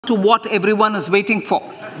to what everyone is waiting for.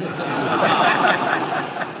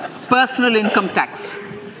 Personal income tax.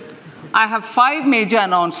 I have 5 major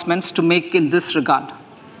announcements to make in this regard.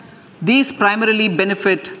 These primarily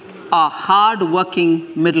benefit our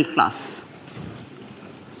hard-working middle class.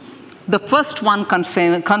 The first one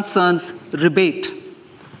concerns rebate.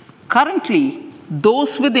 Currently,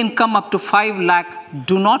 those with income up to 5 lakh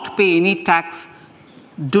do not pay any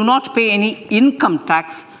income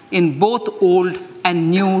tax in both old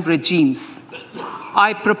and new regimes.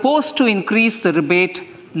 I propose to increase the rebate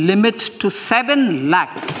limit to 7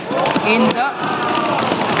 lakhs in the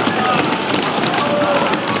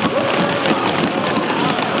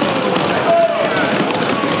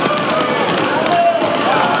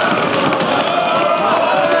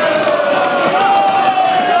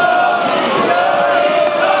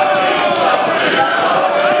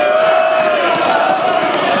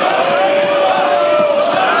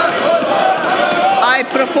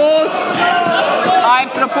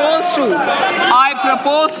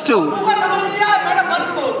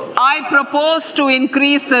I propose to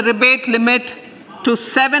increase the rebate limit to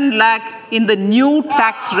 7 lakh in the new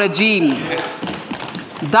tax regime.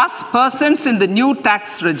 Thus, persons in the new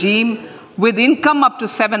tax regime with income up to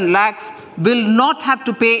 7 lakhs will not have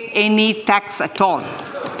to pay any tax at all.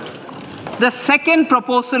 The second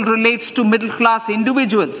proposal relates to middle-class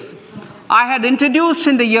individuals. I had introduced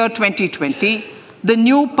in the year 2020 the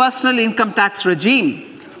new personal income tax regime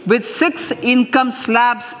with 6 income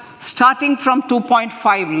slabs starting from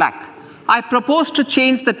 2.5 lakh. I propose to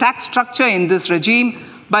change the tax structure in this regime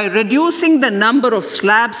by reducing the number of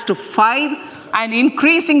slabs to 5 and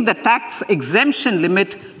increasing the tax exemption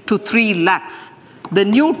limit to 3 lakhs. The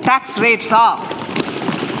new tax rates are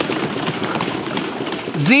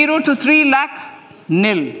 0 to 3 lakh,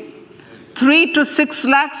 nil. 3 to 6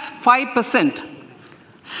 lakhs, 5%.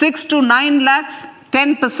 6 to 9 lakhs,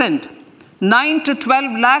 10%. 9 to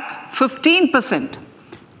 12 lakh, 15%.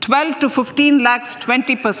 12 to 15 lakhs,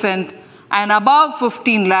 20%. And above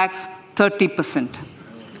 15 lakhs, 30%.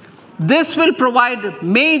 This will provide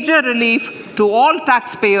major relief to all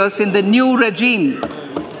taxpayers in the new regime.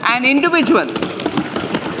 An individual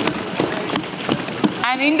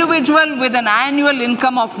with an annual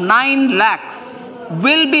income of 9 lakhs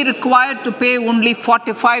will be required to pay only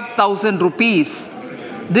 45,000 rupees.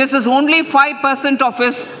 This is only 5% of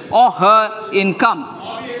his or her income.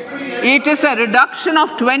 It is a reduction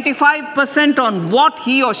of 25% on what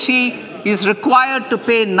he or she is required to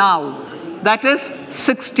pay now. That is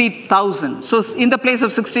 60,000. So in the place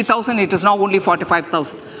of 60,000, it is now only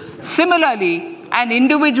 45,000. Similarly, an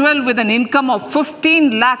individual with an income of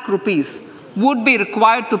 15 lakh rupees would be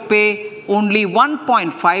required to pay only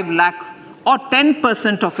 1.5 lakh or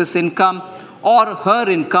 10% of his income or her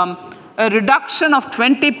income, a reduction of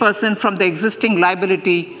 20% from the existing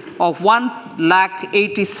liability of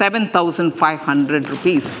 1,87,500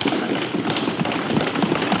 rupees.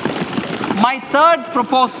 My third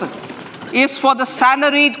proposal is for the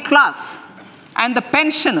salaried class and the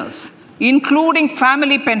pensioners, including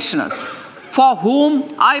family pensioners, for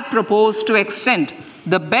whom I propose to extend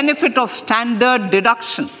the benefit of standard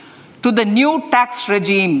deduction to the new tax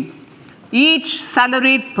regime. Each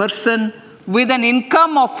salaried person with an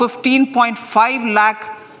income of 15.5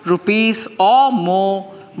 lakh rupees or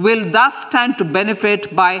more will thus stand to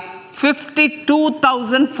benefit by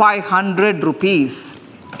 52,500 rupees.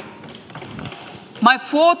 My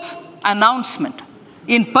fourth announcement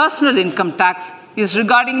in personal income tax is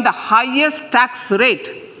regarding the highest tax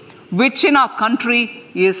rate, which in our country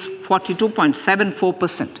is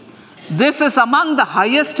 42.74%. This is among the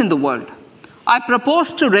highest in the world. I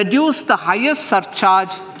propose to reduce the highest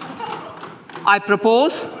surcharge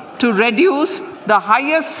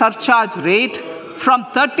rate from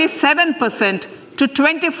 37% to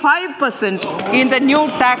 25% in the new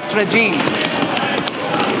tax regime.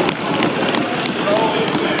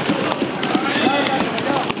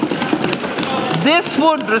 This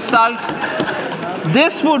would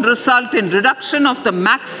result in reduction of the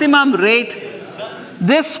maximum rate.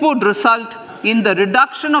 This would result in the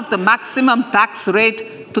reduction of the maximum tax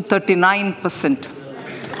rate to 39%.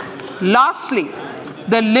 Lastly,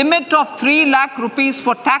 the limit of 3 lakh rupees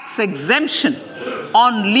for tax exemption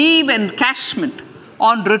on leave encashment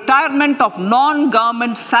on retirement of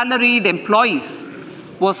non-government salaried employees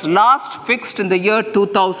was last fixed in the year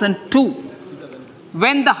 2002,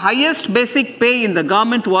 when the highest basic pay in the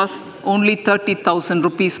government was only 30,000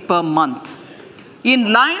 rupees per month.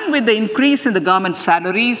 In line with the increase in the government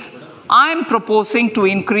salaries, I am proposing to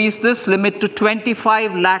increase this limit to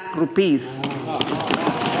 25 lakh rupees.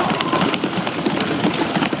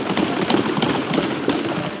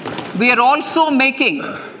 We are also making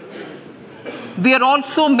We are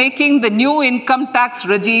also making the new income tax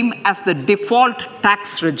regime as the default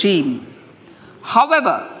tax regime.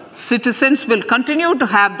 However, citizens will continue to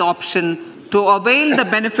have the option to avail the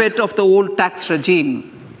benefit of the old tax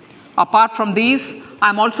regime. Apart from these,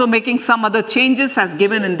 I'm also making some other changes as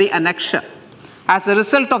given in the annexure. As a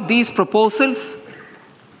result of these proposals,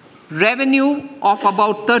 revenue of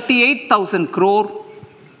about 38,000 crore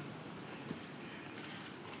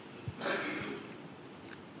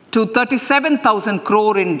to 37,000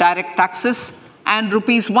 crore in direct taxes and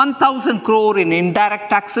rupees 1,000 crore in indirect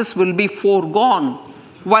taxes will be foregone,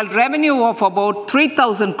 while revenue of about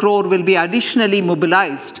 3,000 crore will be additionally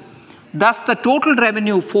mobilized. Thus, the total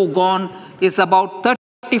revenue foregone is about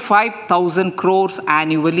 35,000 crores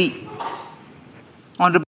annually.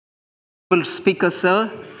 Honorable Speaker,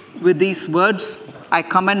 sir, with these words, I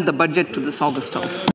commend the budget to this august House.